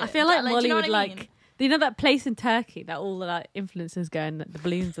no idea. I feel like do Molly you know would what I mean? like. Do you know that place in Turkey that all the like influencers go and the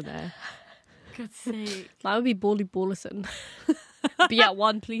balloons are there? God's sake. that would be Bally Ballison. But yeah,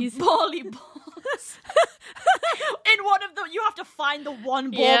 one please. Volleyballs. In one of them, you have to find the one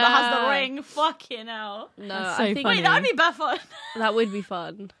ball that has the Yeah. ring. Fucking hell. No, That's so I think funny. Wait, that would be better fun. that would be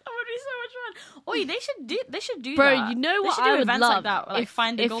fun. That would be so much fun. Oh, they should do Bro, that. you know They what should do I would events love like that, like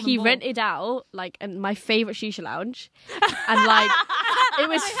find the if golden he ball. rented out like my favorite shisha lounge, and like it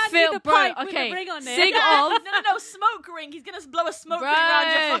was They hand you filled, the bro. pipe with the Okay, ring on it. sig off. No, smoke ring. He's gonna blow a smoke Bro, ring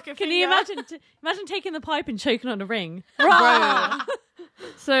around your fucking Can finger. you imagine taking the pipe and choking on a ring? Bro.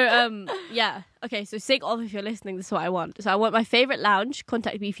 So yeah, okay, so sig off if you're listening, this is what I want. So I want my favorite lounge.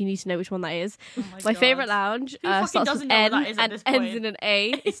 Contact me if you need to know which one that is. Oh My God. favorite lounge Who fucking starts doesn't with know what N that is at and this ends point? in an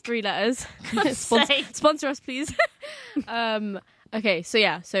A. It's 3 letters. God's sake. Sponsor us, please. Okay, so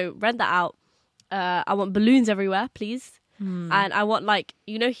yeah, so rent that out. I want balloons everywhere, please. And I want like,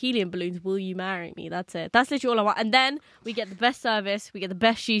 helium balloons. Will you marry me? That's it. That's literally all I want. And then we get the best service. We get the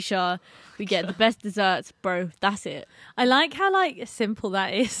best shisha. We get the best desserts, bro. That's it. I like how like simple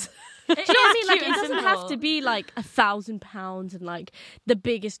that is. It Do you know what I mean? is Like, cute it and doesn't have simple. to be like £1,000 and like the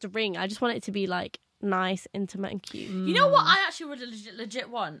biggest ring. I just want it to be like nice, intimate, and cute. You know what? I actually would legit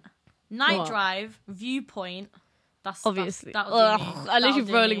want Night What? Drive, Viewpoint. That's Obviously. that'll do me. I'm That'll literally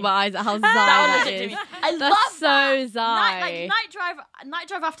do rolling me. my eyes at how Zai That'll that legit do is. me. I That's love so that. Zai. Night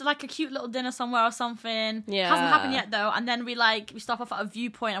drive after like a cute little dinner somewhere or something. Yeah. Hasn't happened yet though. And then we stop off at a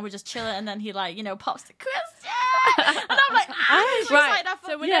Viewpoint and we're just chilling. And then he pops the question. And I'm like, Right. That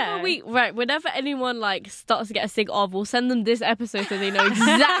So Yeah. whenever anyone like starts to get a sig off, we'll send them this episode so they know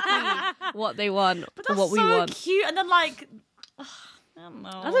exactly what they want but or that's what we so want. cute. And then I don't know.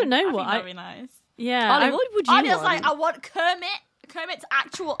 I don't know I what think I- that'd be nice. Yeah. Ollie, I- what would you I just want? like I want Kermit's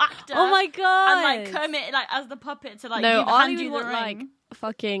actual actor. oh my god. And like Kermit like as the puppet to like no, hand Ollie you would the want ring. like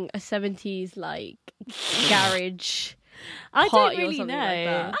fucking a 70s like garage. I don't party or really something know. like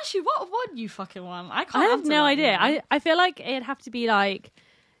that. Actually, what do you fucking want? I can't. I have answer no that, idea. you know. I feel like it'd have to be like,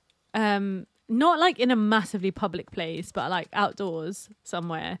 not like in a massively public place, but like outdoors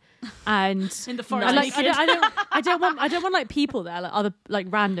somewhere, and In the and, forest. like, naked. I don't want like people there, like other like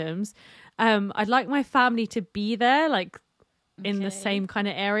randoms. I'd like my family to be there, like in the Okay. same kind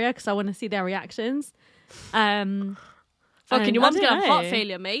of area, because I want to see their reactions. Fucking and your I mom's don't gonna have heart know.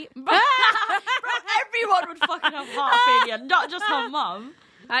 failure, mate. Bro, everyone would fucking have heart failure, not just her mum.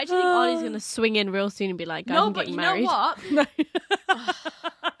 I actually think Ollie's gonna swing in real soon and be like, guys, No, I'm but getting you married. know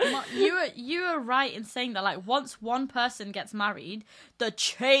what? You are right in saying that. Like, once one person gets married, the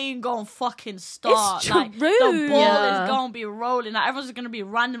chain gonna fucking start. It's Like, the true. ball Yeah. is gonna be rolling. Like, everyone's gonna be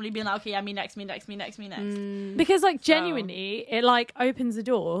randomly being like, okay, yeah, me next. Because like genuinely it like opens the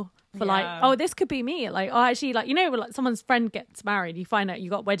door for like, Yeah. oh, this could be me, like, oh, actually, like, like someone's friend gets married, you find out you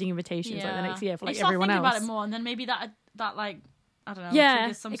got wedding invitations like the next year for like you start everyone thinking else. about it more, and then maybe that like I don't know. Yeah,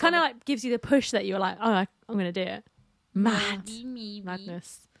 triggers some it kind of sort like gives you the push that you're like, oh, I'm gonna do it. Mad maybe.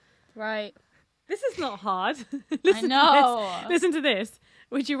 madness. Right. This is not hard. I Listen to know. this. Listen to this.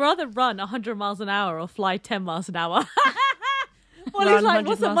 Would you rather run 100 miles an hour or fly 10 miles an hour? Well, he's Run like, 100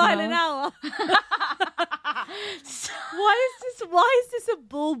 what's a miles mile an an hour? Why is this a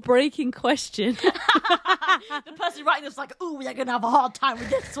ball breaking question? The person writing this is like, ooh, we're gonna have a hard time with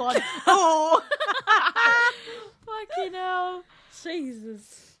this one. Oh, fucking hell.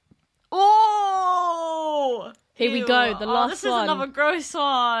 Jesus. Oh, Here we Ew. go, the last this one. is another gross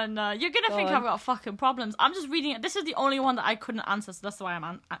one. You're gonna think on. I've got fucking problems. I'm just reading it. This is the only one that I couldn't answer, so that's why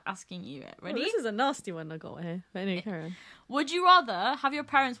I'm asking you it. Oh, Ready? this is a nasty one I got here. But anyway, carry on. Would you rather have your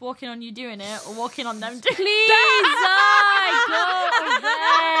parents walking on you doing it or walking on them doing it? Please, go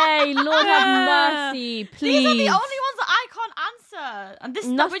away. Lord have mercy, please. These are the only ones that I can't answer. And this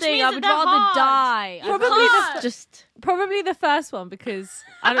Nothing. which means I that would they're rather hard. die. Probably I'd the- just. Probably the first one because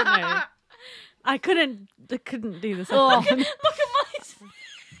I don't know. I couldn't do the second Oh. one. Look at my.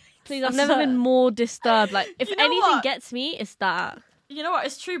 Please, I've never been more disturbed. Like, if You know anything what? gets me, it's that. You know what?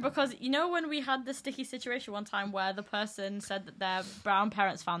 It's true because you know when we had the sticky situation one time where the person said that their brown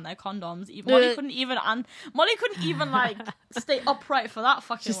parents found their condoms. Molly couldn't even like stay upright for that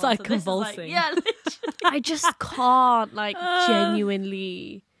fucking. Just, one. like, So this is, convulsing. yeah, literally. I just can't, like,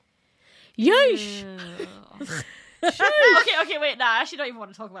 genuinely. Yeesh. Okay, wait. Nah, I actually don't even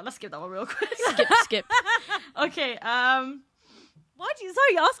want to talk about it. Let's skip that one real quick. Skip. Okay, Why do you?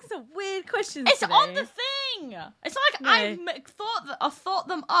 Sorry, you're asking some weird questions. it's today. on the thing. It's not like No. I've thought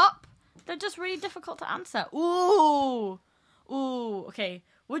them up. They're just really difficult to answer. Ooh. Okay.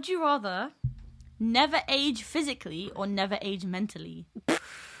 Would you rather never age physically or never age mentally?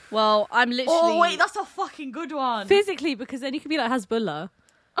 Well, I'm literally. Oh wait, that's a fucking good one. physically because then you could be like Hasbullah.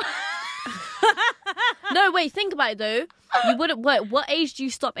 No, wait, think about it though. You wouldn't. What age do you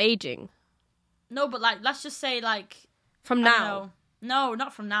stop aging? No, but like, let's just say like From I don't now. know. No,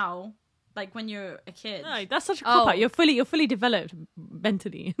 not from now. Like when you're a kid. No, that's such a cop out. Oh. You're fully developed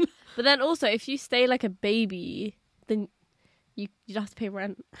mentally. But then also, if you stay like a baby, then you'd have to pay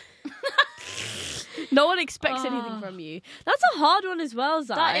rent. No one expects anything from you. That's a hard one as well,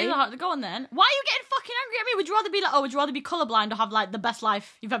 Zai. That is hard. Go on then. Why are you getting fucking angry at me? Would you rather be like, would you rather be colorblind or have like the best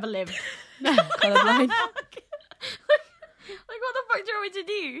life you've ever lived? Colourblind. Like what the fuck do you want me to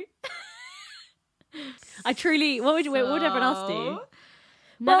do? I truly. What would everyone else do?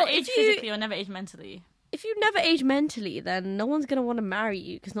 Never Well, age if you- physically or never age mentally. If you never age mentally, then no one's gonna want to marry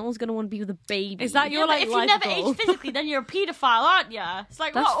you because no one's gonna want to be with a baby. Is that Yeah, your but like if you life never goal? age physically, then you're a paedophile, aren't you? It's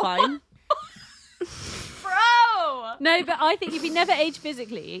like That's what? fine. Bro. No, but I think if you never age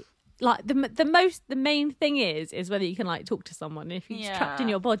physically, like the main thing is whether you can like talk to someone. If you're trapped in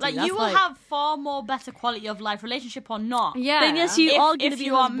your body, like that's you will have far more better quality of life, relationship or not. Yeah. Then yes, you are gonna if be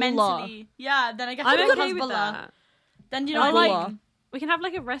you are Hezbollah. mentally, yeah. Then I guess I'm you're okay with Hezbollah. that. Then you know I what I like. mean. We can have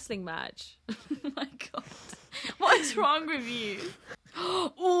like a wrestling match. Oh my god. What is wrong with you?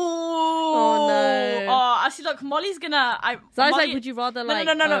 Ooh. Oh, no. Oh, actually, look, Molly's gonna. Zai's Molly- like, would you rather like?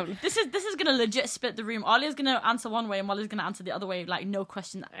 No. This is gonna legit split the room. Alia's gonna answer one way, and Molly's gonna answer the other way. Like no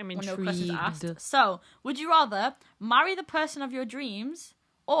question. I'm no questions asked. intrigued. So, would you rather marry the person of your dreams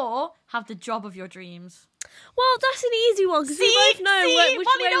or have the job of your dreams? Well, that's an easy one because we both know which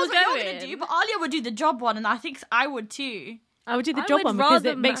Molly way knows we're what going. you're gonna do, but Alia would do the job one, and I think I would too. I would do the I job would one because rather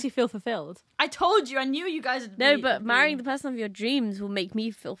it makes you feel fulfilled. I told you, I knew you guys would. No, be- but be- marrying the person of your dreams will make me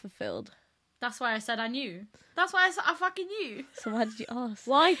feel fulfilled. That's why I said I knew. That's why I fucking knew. So why did you ask?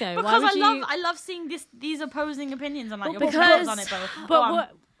 Why though? Why Because would I love seeing these opposing opinions and like Well, your because- because on it both. But Go on.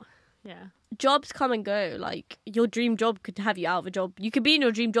 what? Yeah. Jobs come and go. Like your dream job could have you out of a job. You could be in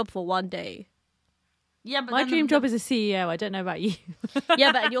your dream job for one day. Yeah, but My then dream the- job is a CEO. I don't know about you.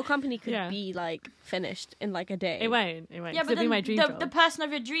 Yeah, but your company could Yeah. be like finished in like a day. It won't. It won't. Yeah, 'cause but it'll be then my dream the job. person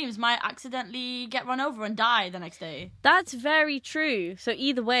of your dreams might accidentally get run over and die the next day. That's very true. So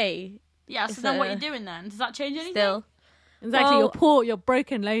either way, Yeah, so It's then what a- you doing then? Does that change anything? still. Exactly. Well- You're poor. You're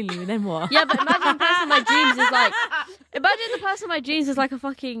broken, lonely. And then what? Yeah, but imagine the person of my dreams is like. Imagine the person of my dreams is like a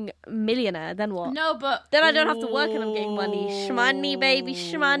fucking millionaire. Then what? No, but Then I don't have to work and I'm getting money. Shmoney, baby,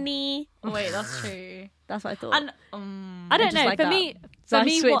 shmoney. Oh, wait, that's true. That's what I thought. And I don't just know. like For that. me, so for I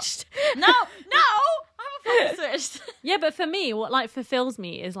me, switched. no, I haven't fucking switched. yeah, but for me, what like fulfills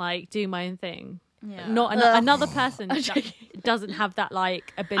me is like doing my own thing. Yeah. Not Ugh. another person I'm that joking. doesn't have that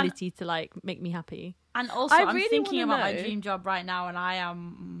like ability to like make me happy. And also, I I'm really thinking wanna about my know- dream job right now, and I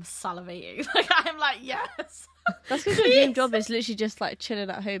am salivating. Like I'm like, yes. That's because your dream job is literally just like chilling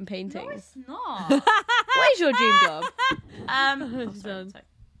at home painting. No, it's not. What is your dream job? oh, sorry, Done. sorry.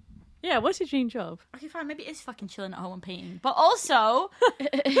 Yeah, what's your dream job? Okay, fine. Maybe it's fucking chilling at home and painting. But also,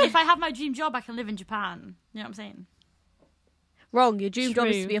 if I have my dream job, I can live in Japan. You know what I'm saying? Wrong. Your dream job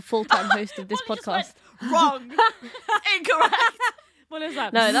is True. to be a full-time host of this Molly just podcast. went, wrong. Incorrect. What is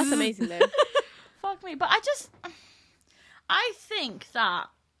that? No, that's amazing though. Fuck me. But I think that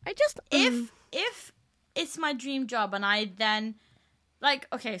I just if it's my dream job and I then like,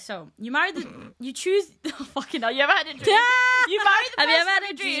 okay, so you choose. Oh, fucking hell, you ever had a dream? Yeah. You marry the Have person you ever had of a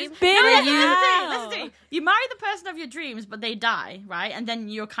your dreams. dream? Spit No, it listen to out. the thing. You marry the person of your dreams, but they die, right? And then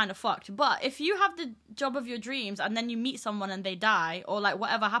you're kind of fucked. But if you have the job of your dreams and then you meet someone and they die, or like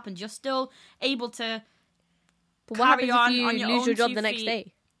whatever happens, you're still able to But what happens carry on if you your lose own your job 2 the next feet.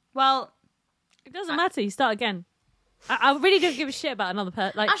 day? Well, It doesn't matter. You start again. I really don't give a shit about another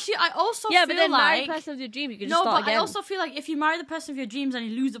person. Like, actually, I also Yeah, feel but then marry like the person of your dream. You can just no, start but again. I also feel like if you marry the person of your dreams and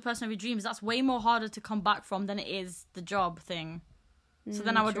you lose the person of your dreams, that's way more harder to come back from than it is the job thing. So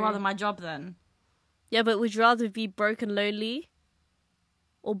then I would true. rather my job then. Yeah, but would you rather be broke and lonely,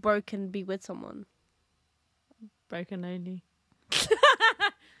 or broke and be with someone? broken lonely.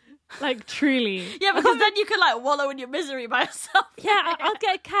 Like, truly. Yeah, because then you could like wallow in your misery by yourself. Yeah, I'll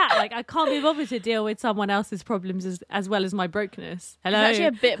get a cat. Like, I can't be bothered to deal with someone else's problems as well as my brokenness. Hello. It's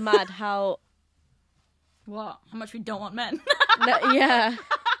actually a bit mad how. What? How much we don't want men? Yeah.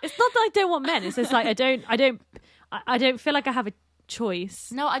 It's not that I don't want men. It's just like I don't feel like I have a choice.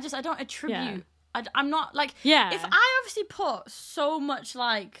 No, I don't attribute. I'm not like. Yeah. If I obviously put so much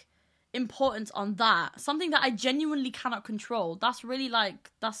like importance on that, something that I genuinely cannot control, that's really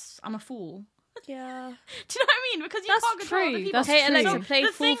like I'm a fool. Yeah. Do you know what I mean? Because you That's can't control other true. people. That's Hey true. Alexa, So, play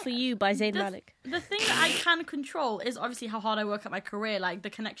the "Fool thing- for You" by Zayn Malik. The thing that I can control is obviously how hard I work at my career, like the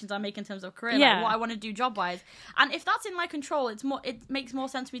connections I make in terms of career, Yeah. like what I want to do job wise. And if that's in my control, it makes more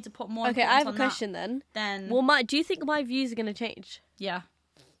sense for me to put more. Okay, I have a importance on question then. That Well, do you think my views are going to change? yeah.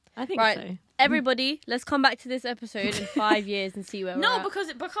 I think Right. so. Everybody, let's come back to this episode in 5 years and see where we're No, at. because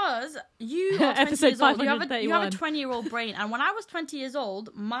you are 20 Episode years old. You have a 531. 20-year-old brain, and when I was 20 years old,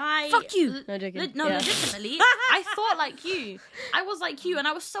 my Fuck you. No, joking. No, Yeah. legitimately, I thought like you. I was like you, and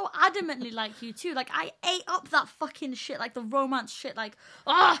I was so adamantly like you too. Like I ate up that fucking shit, like the romance shit. Like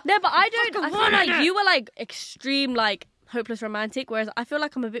No, but I fucking feel wanted like it. you were like extreme, like hopeless romantic, whereas I feel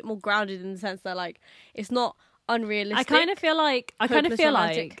like I'm a bit more grounded in the sense that like it's not unrealistic. I kind of feel like hopeless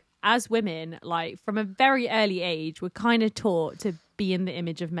romantic. like as women, like from a very early age, we're kind of taught to be in the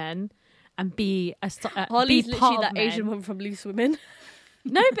image of men and be Holly's be literally part of that men. Asian woman from Loose Women.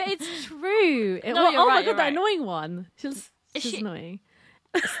 No, but it's true. No, you're oh right, my you're god, that right. annoying one. Is She's she- annoying.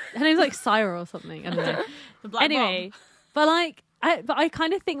 Her name's like Syra or something. I don't know. the black Anyway, bomb. but like, I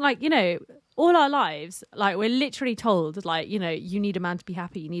kind of think like, you know, all our lives, like we're literally told like, you know, you need a man to be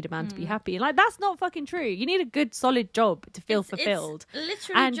happy. You need a man to be happy. And like, that's not fucking true. You need a good, solid job to feel fulfilled. It's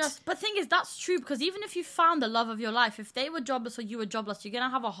literally And- just. But thing is, that's true because even if you found the love of your life, if they were jobless or you were jobless, you're gonna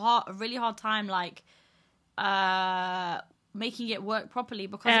have a really hard time like, making it work properly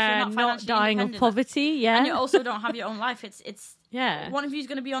because if you're not not financially dying of independent, poverty. Yeah. and you also don't have your own life. It's yeah. one of you is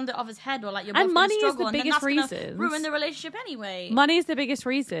going to be on the other's head, or like you're And both money gonna is the struggle, and then biggest that's gonna reasons. ruin the relationship anyway. Money is the biggest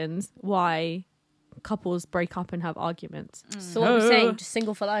reasons why couples break up and have arguments. So what we're saying, just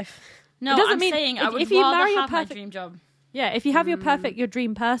single for life. No, It doesn't I'm mean- saying I if- would if you rather marry a have my perfect- dream job. Yeah, if you have your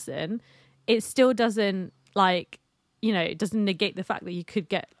dream person, it still doesn't like, you know, it doesn't negate the fact that you could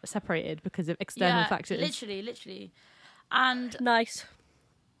get separated because of external factors. Literally. And Nice.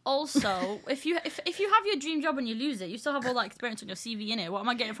 also, if you have your dream job and you lose it, you still have all that experience on your CV in it. What am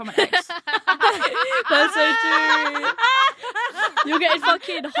I getting from an ex? That's so true. You're getting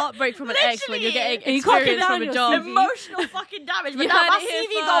fucking heartbreak from an ex when you're getting And you can't get experience down from a your job. CV. Emotional fucking damage. But You now heard my it here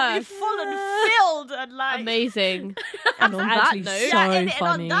CV gonna be first. full and filled and like Amazing. And on that actually note, so and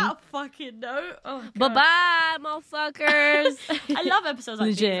funny. on that fucking note. Oh, bye God. bye, motherfuckers. I love episodes like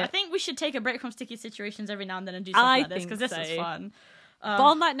these. Legit. I think we should take a break from sticky situations every now and then and do something I like this because think this is so. fun. But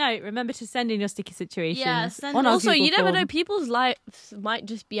on that note, remember to send in your sticky situations. Yeah, send on it. our Also, Google you never form. know, people's lives might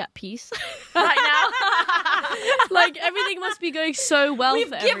just be at peace. right now. Like, everything must be going so well We've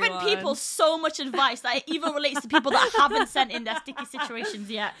for given everyone. people so much advice that it even relates to people that haven't sent in their sticky situations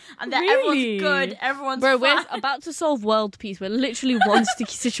yet, and that Really? everyone's good, everyone's Bro, we're fine. about to solve world peace. We're literally one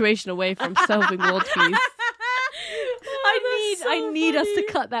sticky situation away from solving world peace. I need us to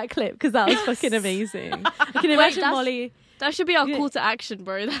cut that clip because that was fucking amazing. I can imagine that's- Molly That should be our Yeah. call to action,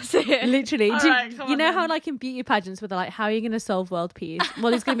 bro. That's it. literally. All do- right, come you on know then. how like in beauty pageants where they're like, "How are you going to solve world peace?"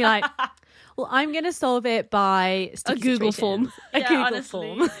 Molly's going to be like, "Well, I'm going to solve it by sticky Google situations." form. A Yeah, Google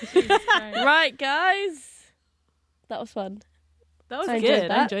honestly. form. Jesus Christ. Right, guys. That was fun. That was I enjoyed good. I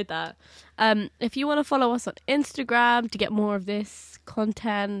that. enjoyed that. If you want to follow us on Instagram to get more of this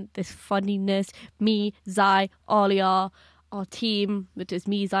content, this funniness, me, Zai, Alia, our team, which is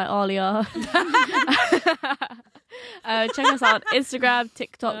me, Zai, Alia. Check us out on Instagram,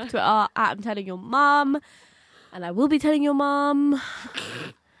 TikTok, Twitter, at I'm Telling Your Mum. And I will be telling your mum.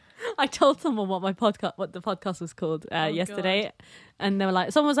 I told someone what the podcast was called yesterday, and they were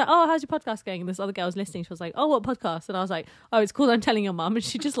like, someone was like, "Oh, how's your podcast going?" And this other girl was listening. She was like, "Oh, what podcast?" And I was like, "Oh, it's called I'm Telling Your Mum." And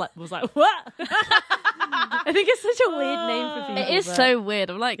she just like was like, "What?" I think it's such a weird name for people. It is so weird.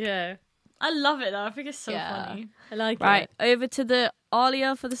 I'm like, yeah, I love it though. I think it's so Yeah. funny. I like right, it. over to the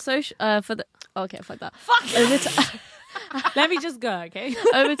Alia for the social okay, fuck that. Fuck. Over to Let me just go, okay?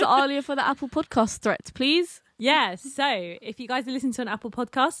 over to Alia for the Apple Podcast threats, please. Yeah, so if you guys are listening to an Apple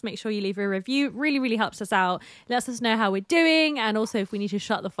podcast, make sure you leave a review. Really, really helps us out. Lets us know how we're doing, and also if we need to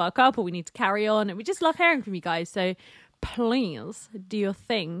shut the fuck up or we need to carry on. And we just love hearing from you guys. So please do your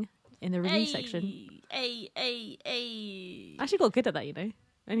thing in the review section. Hey. I actually got good at that, you know.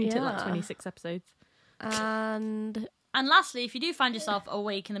 Only took like Yeah. 26 episodes. And lastly, if you do find yourself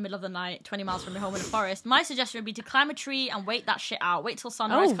awake in the middle of the night, 20 miles from your home in the forest, my suggestion would be to climb a tree and wait that shit out. Wait till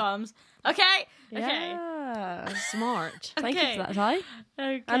sunrise Oh. comes. Okay? Okay. Yeah. Smart. Thank you Okay. for that, Ty.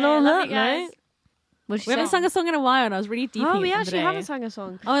 Okay. And on love that you guys. note, what'd We you haven't say? sung a song in a while, and I was really deep. Oh, we actually haven't sung a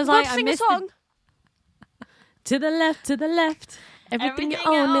song. I was We've got like, to I sing a missed song. To the left, to the left. Everything you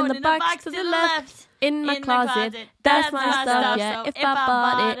Everything own in the box to the left. In my closet, that's my stuff. Yeah, if I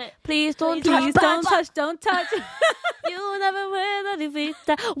bought it, please don't Please touch. don't touch. You'll never wear that if it's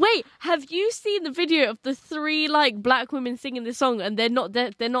that. Wait, have you seen the video of the 3 like black women singing this song? And they're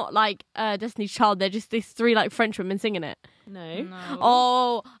not like Destiny's Child. They're just these 3 like French women singing it. No. No.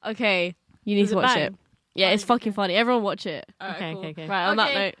 Oh, okay. You need Was to it watch bang? it. Yeah, it's fucking funny. Everyone watch it. Alright, Okay, cool. okay. Right, on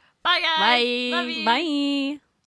that Okay. note. Bye, guys. Bye. Love you. Bye.